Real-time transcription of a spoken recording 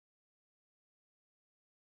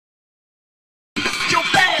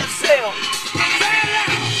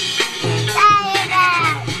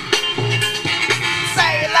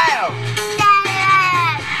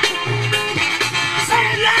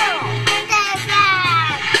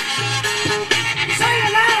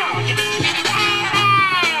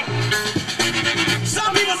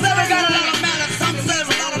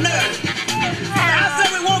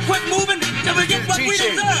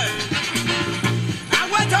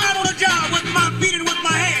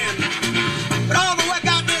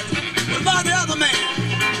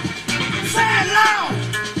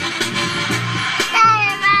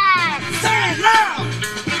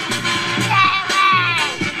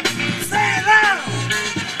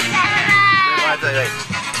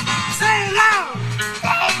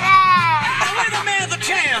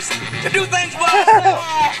to do things for ourselves.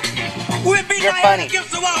 We'll be You're funny.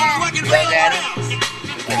 against the wall so I can bring Daddy.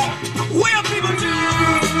 We're people too.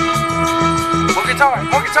 More guitar,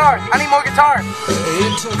 more guitar. I need more guitar.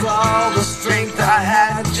 It took all the strength I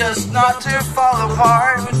had just not to fall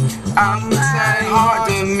apart. I'm trying hard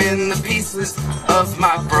to mend the pieces of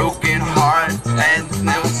my broken heart. And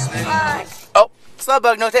now oh, slow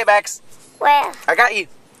bug, no takebacks. Where? I got you.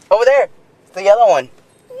 Over there. It's the yellow one.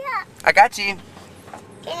 Yeah. I got you.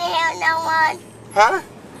 Can you hear no one? Huh?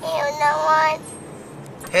 Can you hear no one?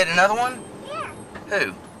 Hit another one? Yeah.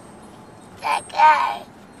 Who? That guy.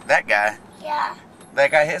 That guy. Yeah.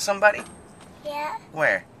 That guy hit somebody? Yeah.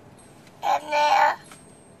 Where? And there.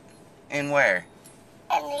 In where?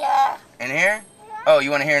 And there. In here? Oh, you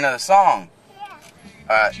want to hear another song? Yeah.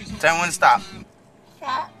 Alright, tell me when to stop.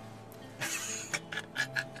 Stop.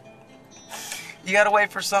 You gotta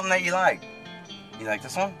wait for something that you like. You like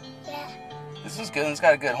this one? Yeah. This one's good. It's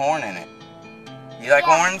got a good horn in it. You like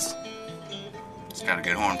horns? It's got a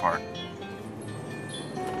good horn part.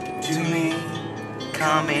 To me,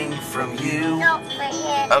 coming from you. Don't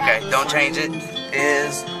forget. Okay, don't change it.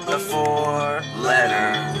 Is the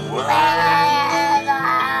four-letter word.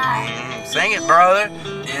 Sing it, brother.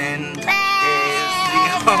 And is the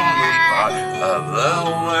only part of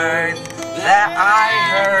the word that I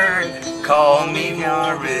heard. Call me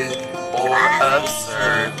horrid or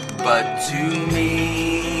absurd, but to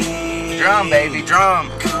me, drum, baby,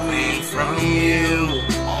 drum, coming from you.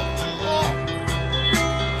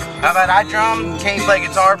 How about I drum? Can you play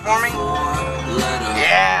guitar for me?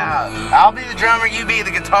 Yeah, I'll be the drummer, you be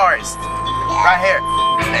the guitarist. Right here.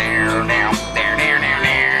 There, now, there, there, now,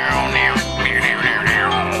 now, now, there, there, now,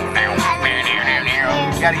 now, now, there, there, now,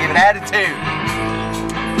 now. You gotta give it attitude.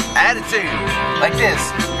 Attitude. Like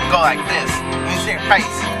this. Go like this. Let me see your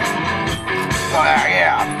face. Go there,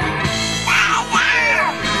 yeah.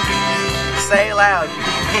 Say it loud.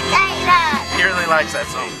 He really likes that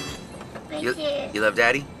song. You love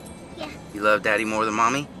Daddy? Yeah. You love Daddy more than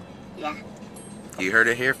Mommy? Yeah. You heard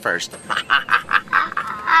it here first.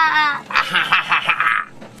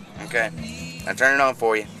 Okay. I'll turn it on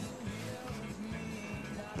for you.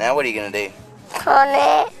 Now what are you gonna do? Turn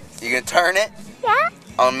it. You gonna turn it? Yeah.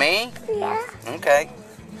 On me? Yeah. Okay.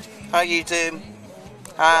 Hi YouTube.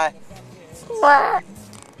 Hi. What?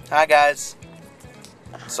 Hi guys.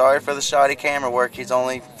 Sorry for the shoddy camera work. He's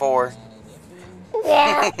only 4.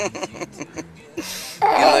 Yeah.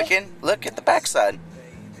 You looking? Look at the backside.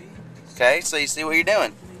 Okay, so you see what you're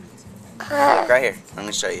doing. Look right here. I'm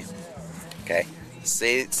gonna show you. Okay.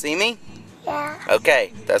 See me? Yeah.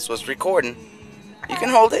 Okay, that's what's recording. You can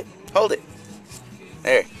hold it. Hold it.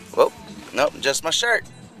 There. Whoa. Nope, just my shirt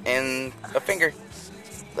and a finger.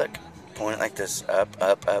 Look. Point it like this. Up,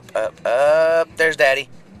 up, up, up, up. There's Daddy.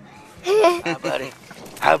 Hi, buddy.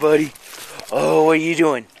 Hi, buddy. Oh, what are you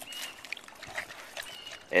doing?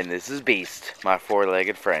 And this is Beast, my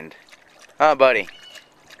 4-legged friend. Huh, buddy?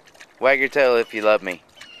 Wag your tail if you love me.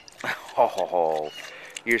 Oh,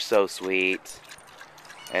 you're so sweet.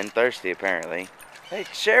 And thirsty, apparently. Hey,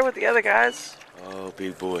 share with the other guys. Oh,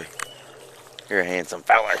 big boy. You're a handsome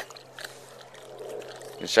feller.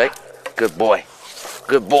 And shake. Good boy.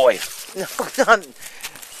 Good boy. No,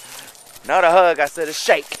 not a hug. I said a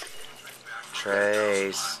shake.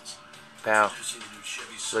 Trace. Pal.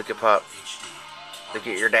 Look at Pop. Look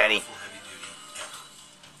at your daddy.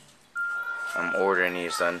 I'm ordering you,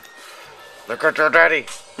 son. Look at your daddy.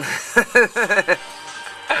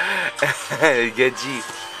 I get you.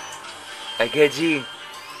 I get you.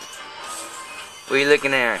 What are you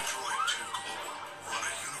looking at?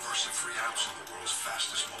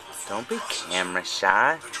 Don't be camera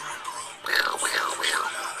shy.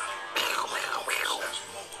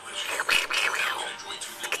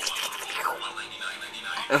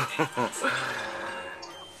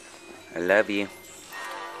 I love you.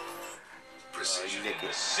 Say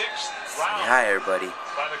hi, everybody.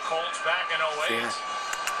 By the Colts back in 08. Yeah.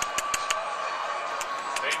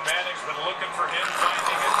 Peyton Manning's been looking for him,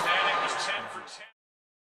 finding it. Manning was 10 for